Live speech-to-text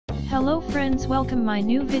Hello friends, welcome my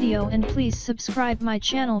new video and please subscribe my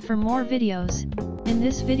channel for more videos. In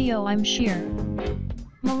this video I'm Shear.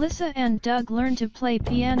 Melissa and Doug learn to play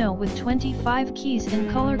piano with 25 keys in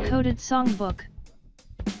color-coded songbook.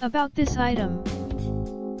 About this item.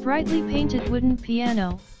 Brightly painted wooden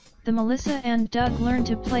piano. The Melissa and Doug learn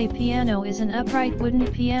to play piano is an upright wooden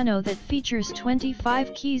piano that features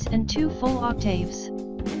 25 keys and 2 full octaves.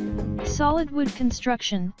 Solid wood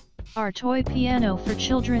construction. Our toy piano for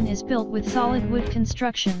children is built with solid wood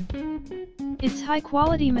construction. Its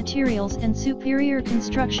high-quality materials and superior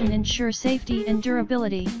construction ensure safety and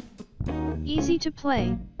durability. Easy to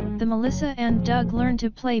play. The Melissa and Doug learn to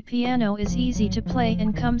play piano is easy to play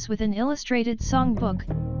and comes with an illustrated songbook,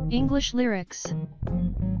 English lyrics.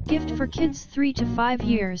 Gift for kids 3 to 5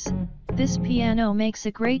 years. This piano makes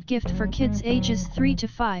a great gift for kids ages 3 to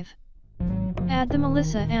 5. Add the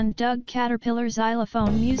Melissa and Doug Caterpillar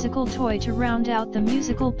Xylophone musical toy to round out the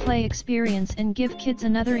musical play experience and give kids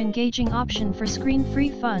another engaging option for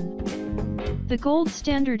screen-free fun. The gold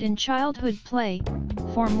standard in childhood play.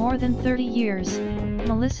 For more than 30 years,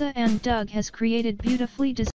 Melissa and Doug has created beautifully designed